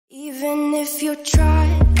Even if you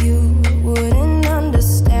tried, you wouldn't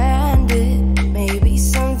understand it. Maybe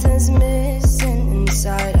something's missing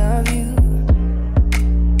inside of you.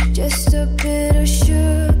 Just a bit of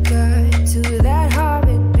sugar to that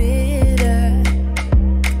horrid bitter.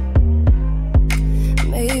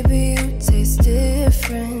 Maybe you taste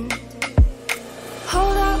different.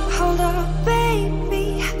 Hold up,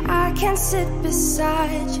 baby, I can't sit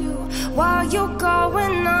beside you while you're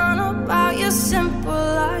going on about your simple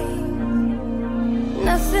life.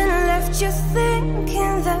 Nothing left you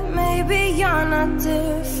thinking that maybe you're not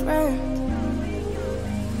different.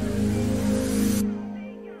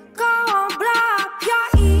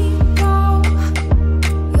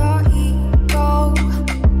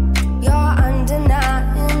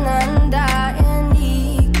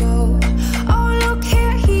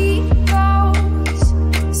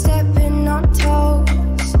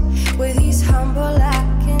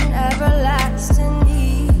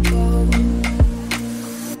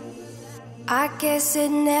 I guess it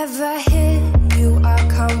never hit you. Our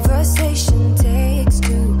conversation takes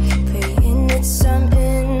two, paying it some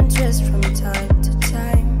interest from time to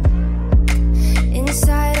time.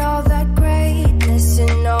 Inside all that greatness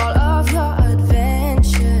and all of your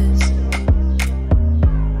adventures,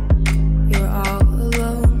 you're all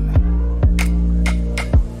alone.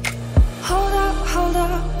 Hold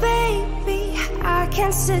up, baby, I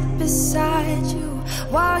can't sit beside you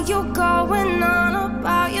while you're going on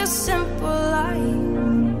about your simple life.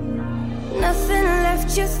 Nothing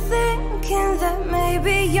left you thinking that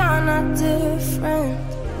maybe you're not different.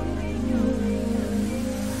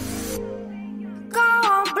 Go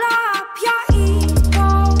on, blow up your ego,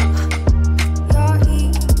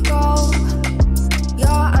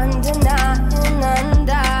 your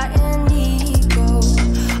undying ego.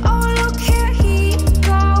 Oh, look here he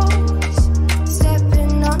goes,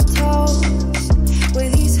 stepping on toes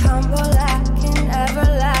with his humble